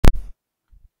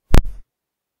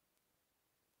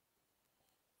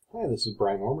Hi, this is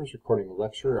Brian Wormers recording a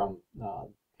lecture on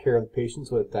care of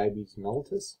patients with diabetes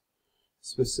mellitus,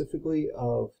 specifically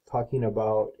of talking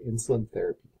about insulin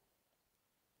therapy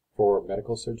for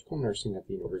medical surgical nursing at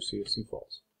the University of Sioux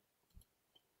Falls.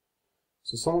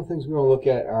 So some of the things we want to look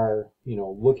at are,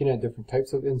 looking at different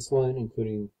types of insulin,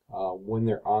 including when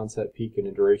their onset, peak,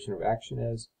 and duration of action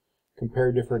is,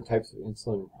 compare different types of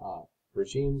insulin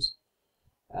regimes,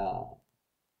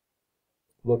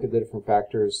 look at the different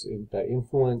factors that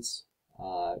influence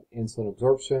insulin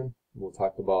absorption. We'll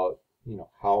talk about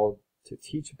how to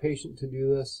teach a patient to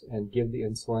do this and give the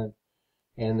insulin,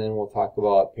 and then we'll talk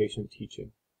about patient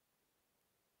teaching.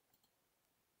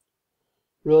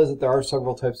 Realize that there are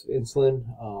several types of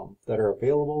insulin that are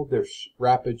available. There's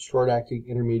rapid, short-acting,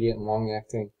 intermediate, and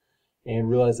long-acting,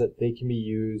 and realize that they can be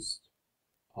used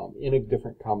in a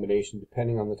different combination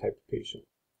depending on the type of patient.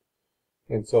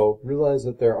 And so realize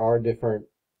that there are different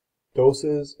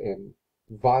doses and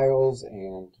vials,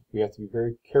 and we have to be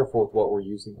very careful with what we're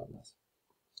using on this.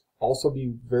 Also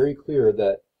be very clear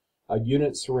that a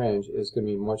unit syringe is going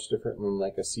to be much different than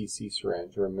like a cc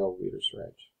syringe or a milliliter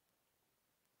syringe.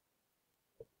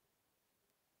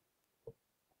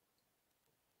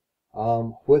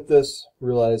 With this,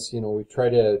 realize, we try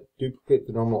to duplicate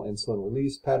the normal insulin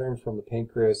release pattern from the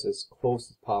pancreas as close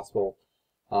as possible,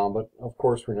 but of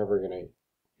course we're never going to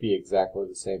be exactly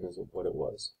the same as what it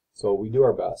was. So we do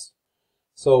our best.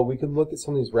 So we can look at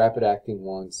some of these rapid acting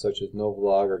ones, such as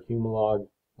Novolog or Humalog,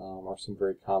 are some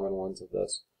very common ones of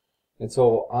this. And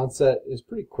so onset is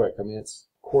pretty quick. I mean, it's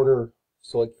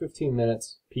so like 15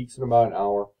 minutes, peaks in about an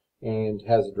hour, and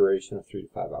has a duration of 3 to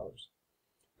 5 hours.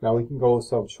 Now we can go with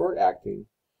some short acting,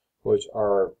 which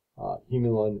are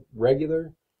Humulin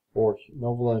regular or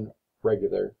Novolin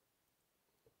regular.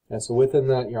 And so within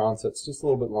that, your onset's just a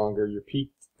little bit longer. Your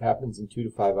peak happens in 2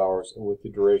 to 5 hours, and with the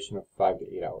duration of 5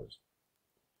 to 8 hours.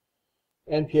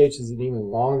 NPH is an even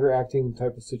longer acting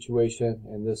type of situation,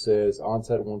 and this is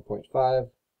onset at 1.5,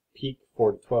 peak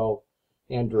 4 to 12,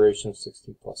 and duration of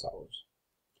 16 plus hours.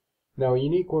 Now a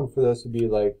unique one for this would be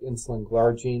like insulin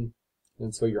glargine,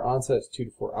 and so your onset is 2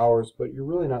 to 4 hours, but you're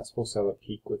really not supposed to have a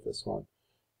peak with this one.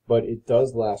 But it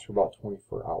does last for about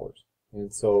 24 hours.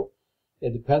 And so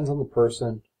it depends on the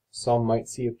person. Some might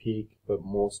see a peak, but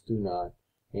most do not.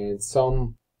 And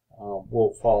some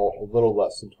will fall a little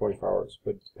less than 24 hours,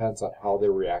 but it depends on how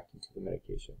they're reacting to the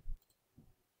medication.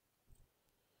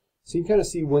 So you can kind of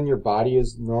see when your body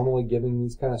is normally giving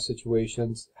these kind of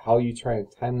situations, how you try and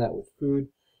time that with food.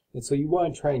 And so you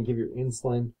want to try and give your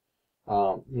insulin,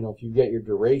 if you get your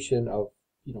duration of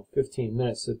 15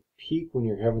 minutes to peak when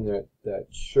you're having that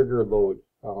sugar load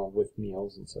with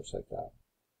meals and such like that.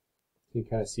 So you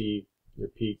kind of see your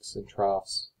peaks and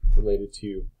troughs related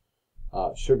to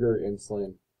sugar,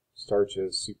 insulin,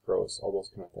 starches, sucrose, all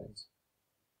those kind of things.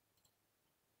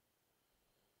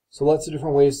 So lots of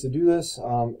different ways to do this.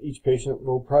 Each patient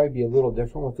will probably be a little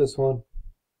different with this one.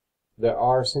 There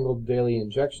are single daily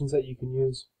injections that you can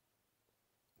use.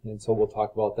 And so we'll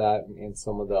talk about that and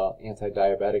some of the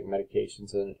anti-diabetic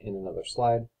medications in another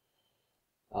slide.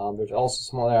 There's also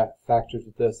some other factors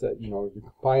with this that, you're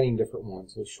combining different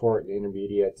ones, so short,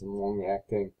 intermediate, and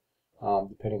long-acting,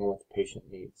 depending on what the patient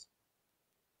needs.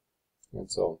 And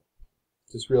so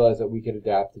just realize that we could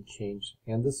adapt and change.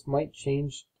 And this might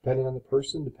change depending on the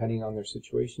person, depending on their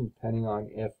situation, depending on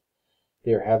if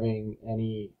they're having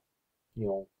any,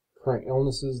 current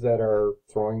illnesses that are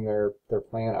throwing their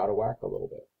plan out of whack a little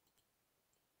bit.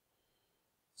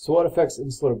 So what affects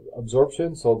insulin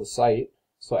absorption? So the site.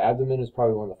 So abdomen is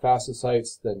probably one of the fastest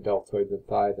sites, then deltoid, then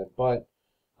thigh, then butt.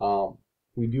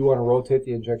 We do want to rotate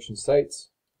the injection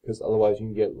sites because otherwise you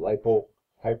can get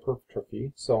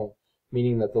lipohypertrophy. So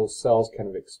meaning that those cells kind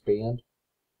of expand,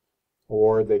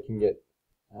 or they can get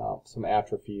some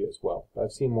atrophy as well. But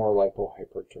I've seen more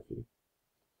lipohypertrophy.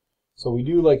 So we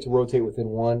do like to rotate within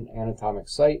one anatomic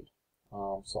site.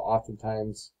 So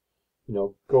oftentimes,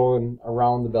 going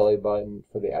around the belly button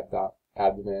for the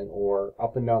abdomen or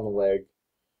up and down the leg,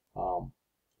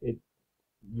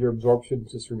 your absorption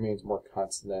just remains more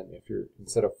constant than if you're,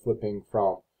 instead of flipping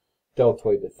from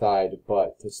deltoid to thigh to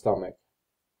butt to stomach.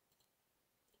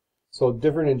 So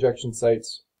different injection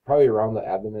sites, probably around the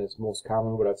abdomen is most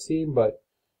common what I've seen, but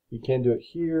you can do it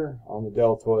here, on the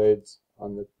deltoids,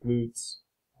 on the glutes,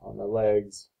 on the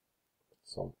legs.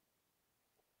 So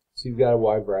you've got a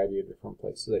wide variety of different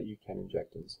places that you can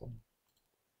inject insulin.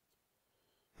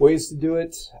 Ways to do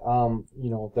it,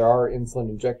 there are insulin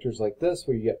injectors like this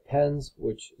where you get pens,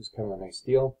 which is kind of a nice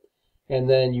deal. And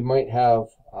then you might have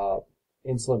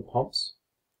insulin pumps,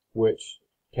 which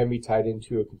can be tied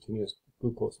into a continuous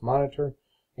glucose monitor.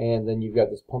 And then you've got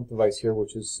this pump device here,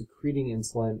 which is secreting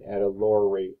insulin at a lower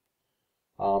rate.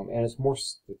 And it's more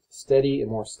steady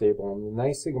and more stable. And the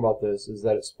nice thing about this is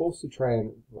that it's supposed to try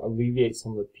and alleviate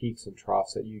some of the peaks and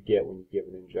troughs that you get when you give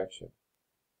an injection.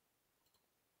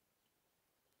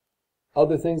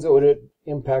 Other things that would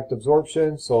impact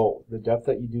absorption, so the depth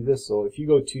that you do this. So if you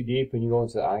go too deep and you go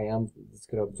into the IM, it's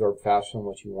going to absorb faster than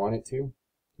what you want it to.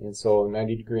 And so a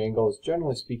 90-degree angle is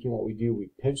generally speaking what we do. We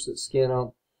pinch the skin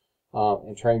up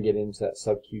and try and get into that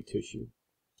sub-Q tissue.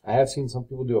 I have seen some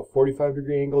people do a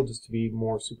 45-degree angle just to be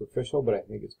more superficial, but I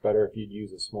think it's better if you'd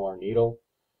use a smaller needle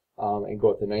and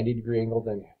go at the 90-degree angle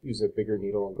than use a bigger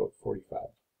needle and go at 45.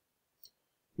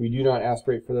 We do not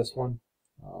aspirate for this one,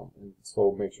 and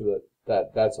so make sure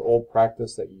that's old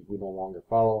practice that we no longer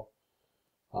follow.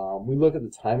 We look at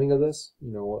the timing of this.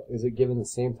 You know, is it given the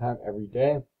same time every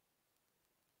day?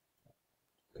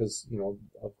 Because, you know,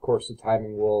 of course the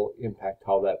timing will impact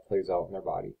how that plays out in their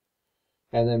body.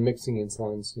 And then mixing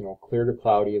insulins, you know, clear to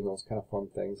cloudy and those kind of fun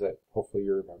things that hopefully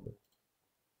you remember.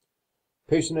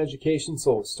 Patient education,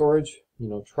 so with storage, you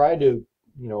know, try to,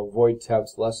 you know, avoid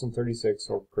temps less than 36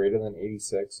 or greater than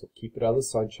 86. So keep it out of the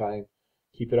sunshine,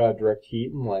 keep it out of direct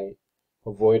heat and light,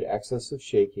 avoid excessive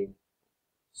shaking.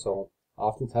 So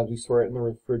oftentimes we store it in the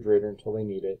refrigerator until they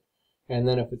need it. And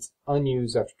then if it's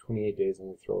unused after 28 days, then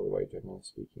we throw it away, generally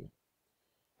speaking.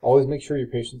 Always make sure your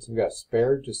patients have got a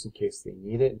spare just in case they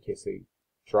need it, in case they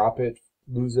drop it,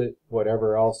 lose it,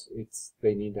 whatever else,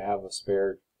 they need to have a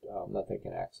spare that they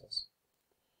can access.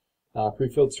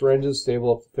 Pre-filled syringes,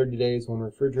 stable up to 30 days when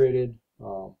refrigerated.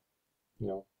 You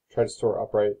know, try to store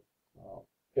upright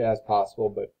as possible,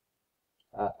 but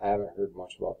I haven't heard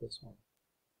much about this one.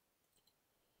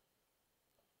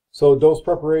 So dose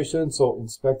preparation, so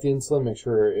inspect the insulin, make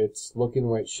sure it's looking the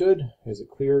way it should. Is it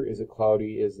clear? Is it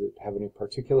cloudy? Is it have any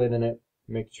particulate in it?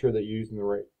 Make sure that you're using the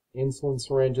right insulin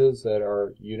syringes that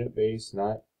are unit-based,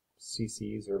 not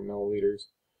cc's or milliliters.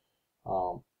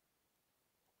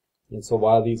 And so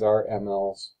while these are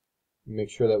mLs, make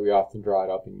sure that we often draw it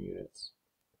up in units.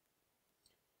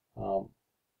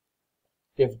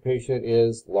 If the patient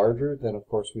is larger, then of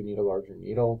course we need a larger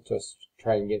needle. Just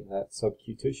try and get in that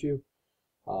sub-Q tissue.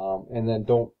 And then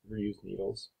don't reuse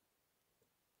needles.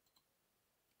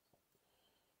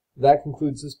 That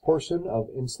concludes this portion of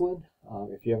insulin.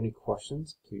 If you have any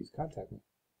questions, please contact me.